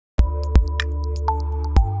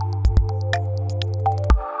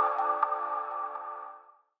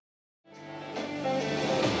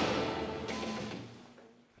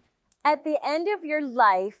At the end of your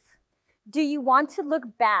life, do you want to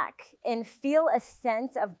look back and feel a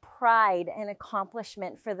sense of pride and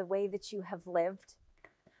accomplishment for the way that you have lived?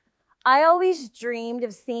 I always dreamed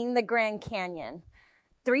of seeing the Grand Canyon.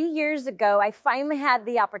 3 years ago, I finally had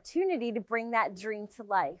the opportunity to bring that dream to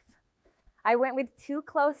life. I went with 2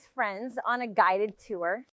 close friends on a guided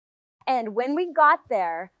tour. And when we got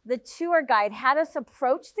there, the tour guide had us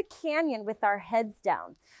approach the canyon with our heads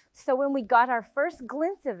down. So when we got our first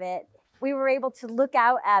glimpse of it, we were able to look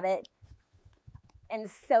out at it and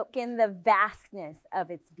soak in the vastness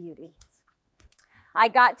of its beauty. I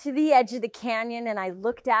got to the edge of the canyon and I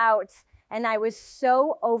looked out and I was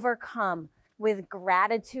so overcome with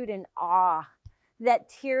gratitude and awe that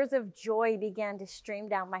tears of joy began to stream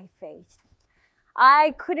down my face.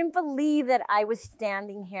 I couldn't believe that I was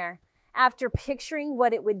standing here after picturing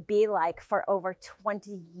what it would be like for over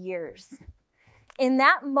 20 years. In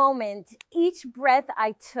that moment, each breath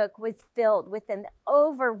I took was filled with an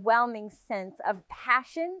overwhelming sense of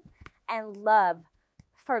passion and love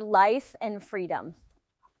for life and freedom.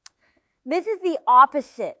 This is the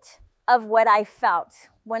opposite of what I felt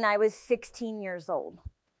when I was 16 years old.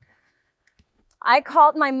 I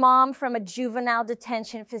called my mom from a juvenile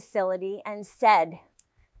detention facility and said,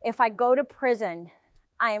 if I go to prison,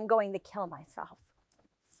 I am going to kill myself.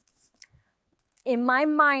 In my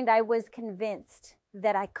mind, I was convinced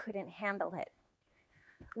that I couldn't handle it.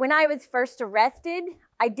 When I was first arrested,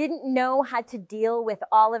 I didn't know how to deal with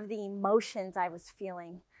all of the emotions I was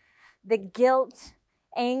feeling. The guilt,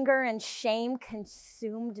 anger, and shame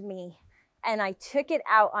consumed me, and I took it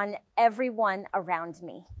out on everyone around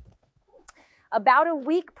me. About a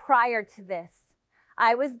week prior to this,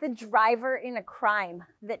 I was the driver in a crime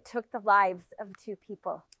that took the lives of 2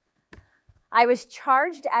 people. I was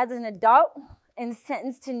charged as an adult and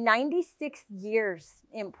sentenced to 96 years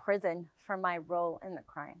in prison for my role in the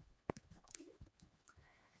crime.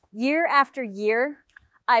 Year after year,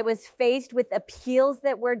 I was faced with appeals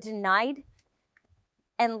that were denied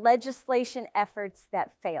and legislation efforts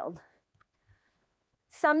that failed.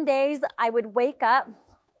 Some days I would wake up,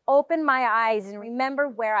 open my eyes, and remember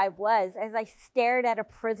where I was as I stared at a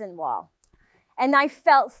prison wall. And I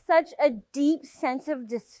felt such a deep sense of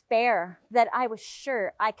despair that I was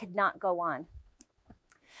sure I could not go on.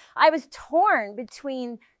 I was torn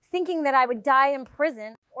between thinking that I would die in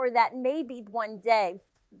prison or that maybe one day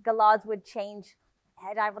the laws would change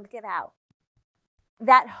and I would get out.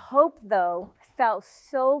 That hope, though, felt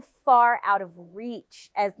so far out of reach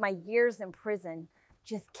as my years in prison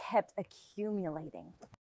just kept accumulating.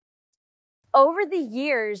 Over the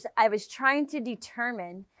years, I was trying to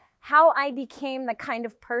determine how I became the kind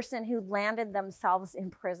of person who landed themselves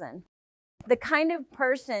in prison, the kind of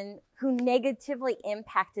person who negatively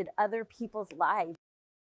impacted other people's lives.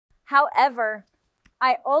 However,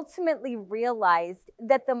 I ultimately realized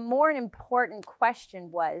that the more important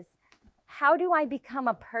question was, how do I become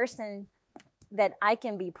a person that I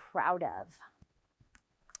can be proud of?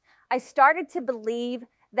 I started to believe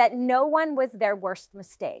that no one was their worst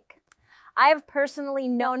mistake. I have personally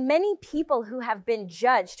known many people who have been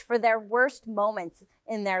judged for their worst moments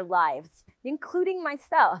in their lives, including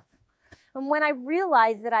myself. And when I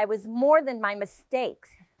realized that I was more than my mistakes,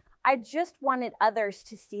 I just wanted others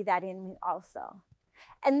to see that in me also.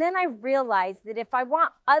 And then I realized that if I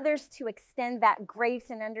want others to extend that grace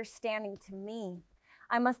and understanding to me,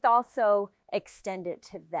 I must also extend it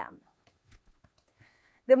to them.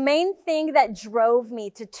 The main thing that drove me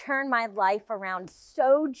to turn my life around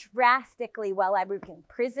so drastically while I was in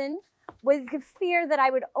prison was the fear that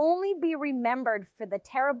I would only be remembered for the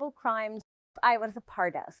terrible crimes I was a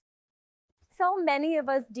part of. So many of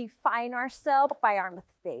us define ourselves by our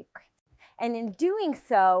mistake. And in doing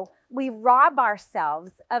so, we rob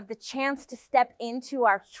ourselves of the chance to step into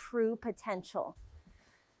our true potential.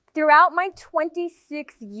 Throughout my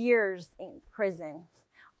 26 years in prison,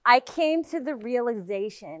 I came to the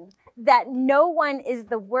realization that no one is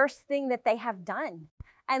the worst thing that they have done,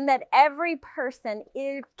 and that every person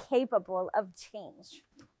is capable of change.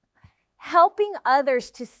 Helping others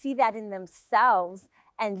to see that in themselves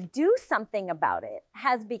and do something about it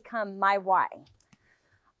has become my why.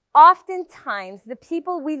 Oftentimes, the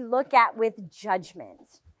people we look at with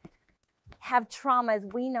judgment have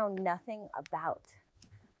traumas we know nothing about.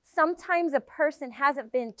 Sometimes a person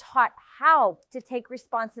hasn't been taught how to take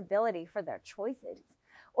responsibility for their choices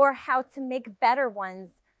or how to make better ones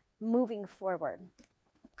moving forward.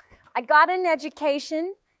 I got an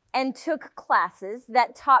education and took classes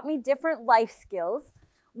that taught me different life skills,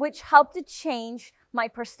 which helped to change my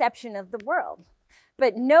perception of the world.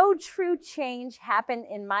 But no true change happened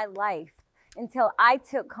in my life until I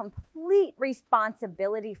took complete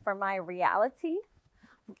responsibility for my reality,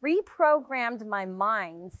 reprogrammed my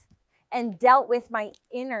mind, and dealt with my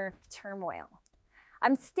inner turmoil.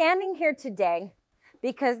 I'm standing here today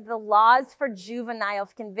because the laws for juveniles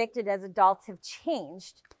convicted as adults have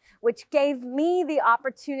changed, which gave me the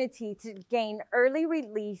opportunity to gain early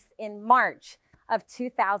release in March of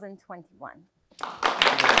 2021.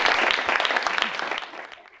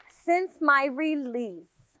 Since my release,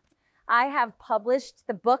 I have published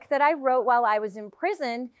the book that I wrote while I was in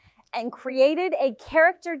prison and created a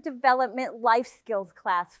character development life skills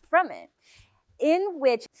class from it, in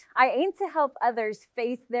which I aim to help others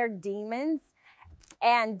face their demons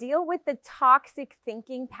and deal with the toxic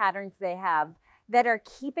thinking patterns they have that are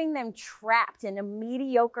keeping them trapped in a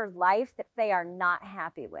mediocre life that they are not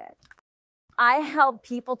happy with. I help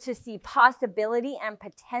people to see possibility and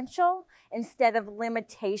potential instead of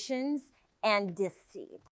limitations and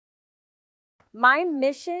deceit. My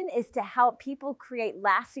mission is to help people create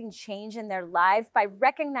lasting change in their lives by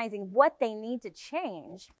recognizing what they need to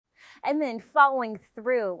change and then following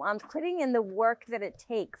through on putting in the work that it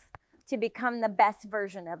takes to become the best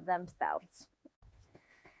version of themselves.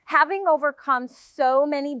 Having overcome so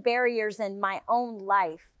many barriers in my own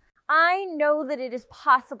life, I know that it is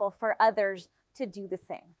possible for others to do the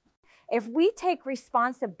same. If we take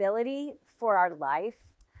responsibility for our life,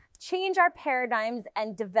 change our paradigms,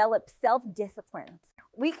 and develop self-discipline,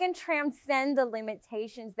 we can transcend the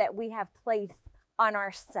limitations that we have placed on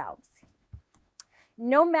ourselves.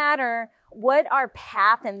 No matter what our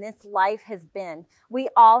path in this life has been, we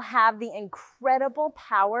all have the incredible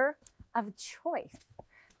power of choice.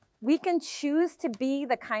 We can choose to be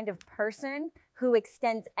the kind of person who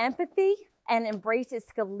extends empathy and embraces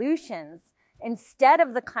solutions instead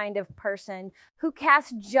of the kind of person who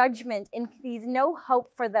casts judgment and sees no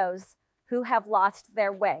hope for those who have lost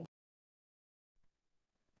their way.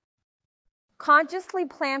 Consciously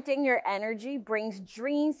planting your energy brings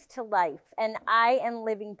dreams to life, and I am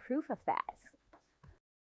living proof of that.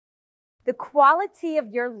 The quality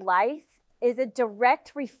of your life is a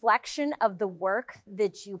direct reflection of the work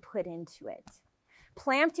that you put into it.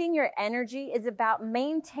 Planting your energy is about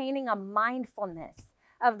maintaining a mindfulness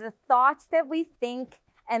of the thoughts that we think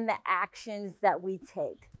and the actions that we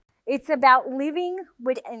take. It's about living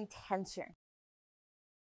with intention.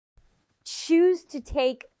 Choose to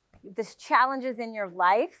take the challenges in your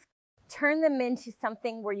life, turn them into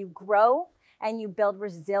something where you grow and you build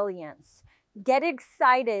resilience. Get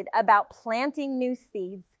excited about planting new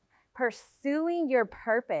seeds, pursuing your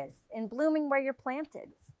purpose, and blooming where you're planted.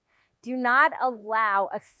 Do not allow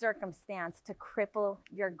a circumstance to cripple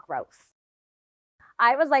your growth.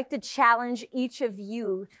 I would like to challenge each of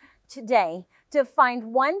you today to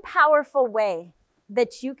find one powerful way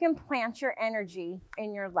that you can plant your energy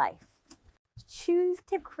in your life. Choose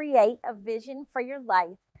to create a vision for your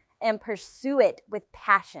life and pursue it with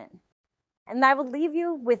passion. And I will leave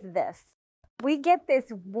you with this. We get this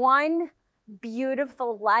one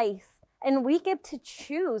beautiful life, and we get to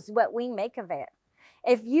choose what we make of it.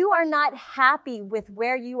 If you are not happy with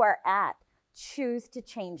where you are at, choose to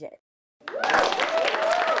change it.